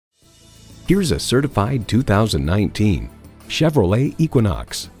Here's a certified 2019 Chevrolet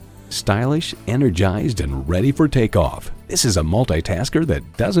Equinox. Stylish, energized, and ready for takeoff, this is a multitasker that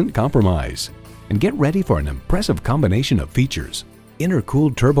doesn't compromise. And get ready for an impressive combination of features: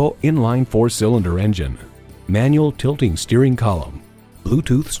 intercooled turbo inline 4-cylinder engine, manual tilting steering column,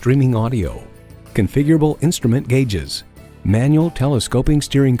 Bluetooth streaming audio, configurable instrument gauges, manual telescoping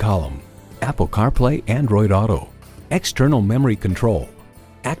steering column, Apple CarPlay Android Auto, external memory control,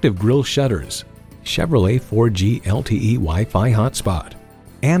 active grille shutters, Chevrolet 4G LTE Wi-Fi hotspot,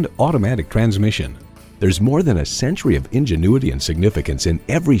 and automatic transmission. There's more than a century of ingenuity and significance in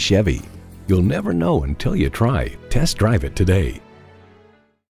every Chevy. You'll never know until you try. Test drive it today.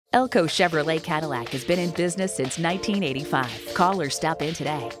 ELCO Chevrolet Cadillac has been in business since 1985. Call or stop in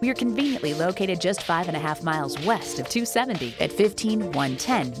today. We are conveniently located just 5.5 miles west of 270 at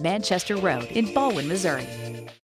 15110 Manchester Road in Baldwin, Missouri.